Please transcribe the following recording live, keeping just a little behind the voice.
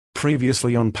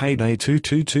Previously on Payday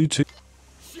 2222.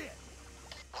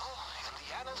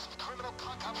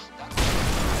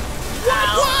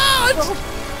 What?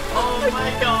 Oh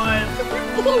my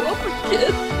god. Blow up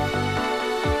again.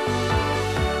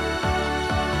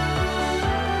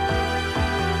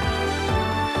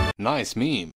 Nice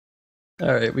meme.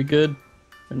 Alright, we good?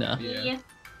 Or no? Yeah.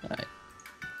 Alright.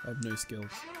 I have no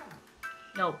skills.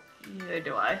 No, neither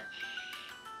do I.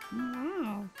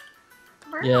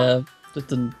 Yeah,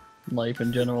 just in life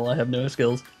in general, I have no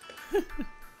skills.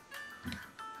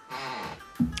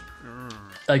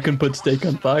 I can put steak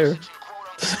on fire.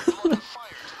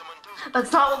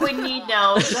 That's not what we need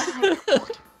now.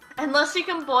 Unless you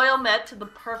can boil meth to the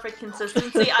perfect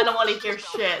consistency, I don't want to hear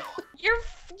shit.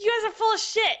 You guys are full of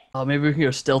shit. Oh, maybe we can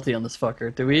go stealthy on this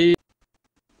fucker. Do we?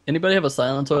 Anybody have a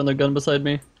silencer on their gun beside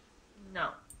me? No.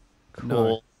 Cool.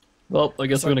 No. Well, I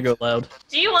guess we're gonna go loud.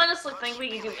 Do you honestly think we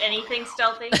can do anything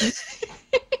stealthy?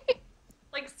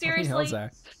 Like, seriously? Hell,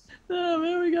 Zach. Oh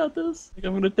man, we got this.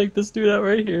 I'm gonna take this dude out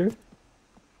right here.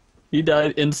 He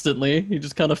died instantly. He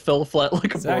just kind of fell flat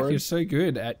like a Zach, board. you're so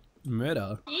good at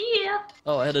murder. Yeah.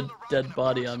 Oh, I had a dead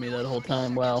body on me that whole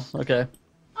time. Wow. Okay.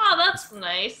 Oh, that's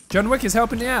nice. John Wick is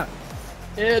helping you out.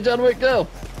 Yeah, John Wick, go.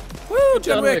 Woo,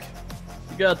 John Wick.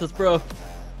 You got this, bro.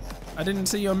 I didn't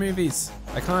see your movies.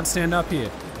 I can't stand up here.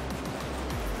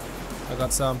 I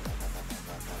got some.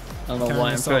 I don't know Carrying why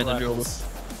I'm assault trying to drill rifles. this.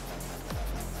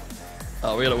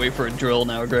 Oh, we gotta wait for a drill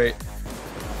now. Great.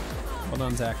 Well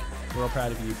done, Zach. We're all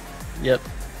proud of you. Yep.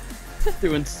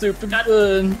 Doing super Got-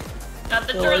 good. Got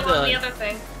the Oh, drill I on the died. other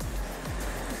thing.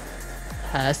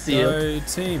 I see you. Go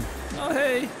team. Oh,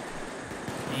 hey.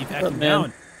 He What's up, fucking man?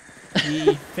 going.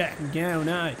 He fucking going,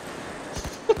 eh?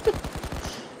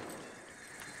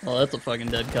 Oh, that's a fucking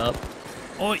dead cop.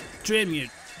 Oi, trim, you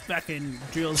fucking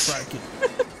drill's broken.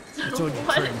 I told you,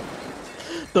 What? trim.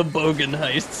 The Bogan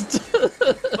heist.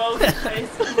 Bogan heist.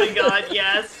 Oh my god,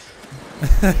 yes.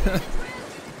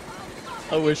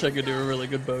 I wish I could do a really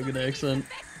good Bogan accent.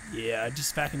 Yeah, I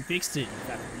just fucking fixed it, you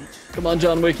fucking bitch. Come on,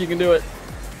 John Wick, you can do it.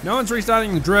 No one's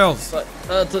restarting the drills. But,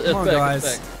 it's Come on, back, guys.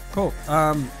 it's back. Cool.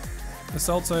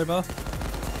 Assault's over.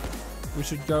 We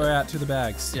should go out to the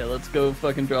bags. Yeah, let's go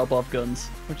fucking drop off guns.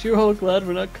 Aren't you all glad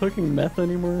we're not cooking meth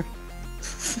anymore?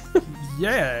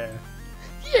 Yeah.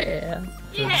 Yeah.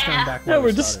 So we're just going back Yeah, where we're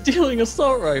we just started. stealing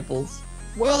assault rifles.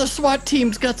 Well, the SWAT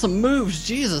team's got some moves,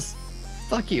 Jesus.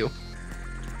 Fuck you.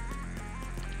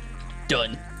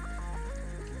 Done.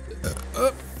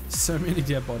 So many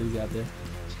dead bodies out there.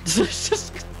 There's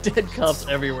just dead cops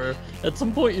everywhere. At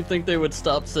some point you'd think they would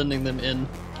stop sending them in.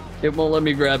 It won't let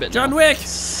me grab it John now. Wick!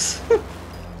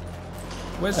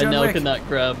 Where's I John now Wick? cannot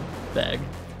grab bag.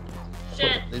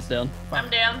 Shit. Put these down. I'm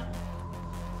down.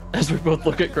 As we both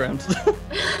look at ground.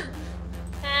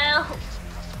 Help.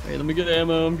 Wait, let me get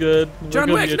ammo, I'm good. We're John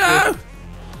gonna Wick, get no!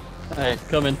 you. Alright,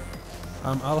 coming.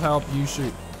 I'll help you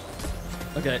shoot.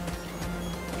 Okay.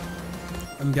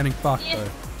 I'm getting fucked Yeah. though.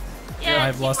 Yeah,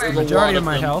 I've lost the teamwork. There's a lot majority of of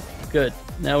my them. health. Good.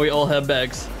 Now we all have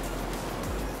bags.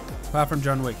 Apart from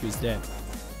John Wick, who's dead.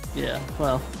 Yeah,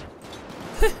 well.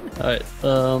 Alright,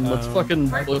 let's fucking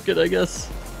book it, I guess.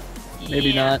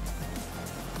 Maybe Yeah.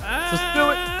 not. Just do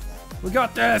it. We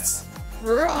got this!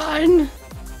 Run!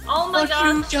 Oh my Fuck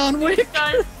you, god. John Wick!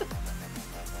 Guys.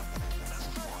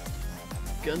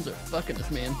 Guns are fucking us,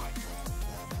 man.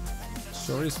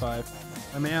 Sure is 5.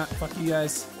 I'm out. Fuck you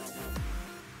guys.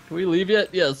 Can we leave yet?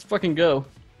 Yeah, let's fucking go.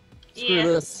 Screw Yeah.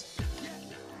 this.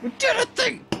 We did a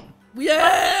thing!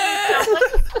 Yeah!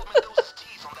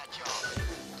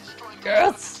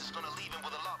 Yes!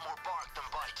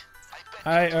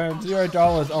 I earned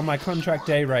 $0 on my contract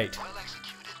day rate.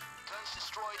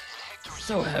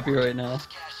 So happy right now.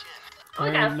 Oh, we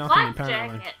I got earned a nothing, flak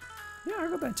apparently. jacket. Yeah, I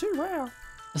got that too. Wow.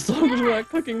 As long as we're not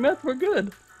cooking meth, we're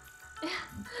good. Apparently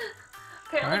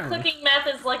Apparently. cooking meth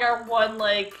is like our one,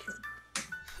 like,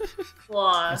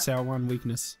 flaw. That's our one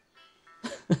weakness.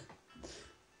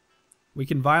 We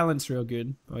can violence real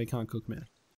good, but we can't cook meth.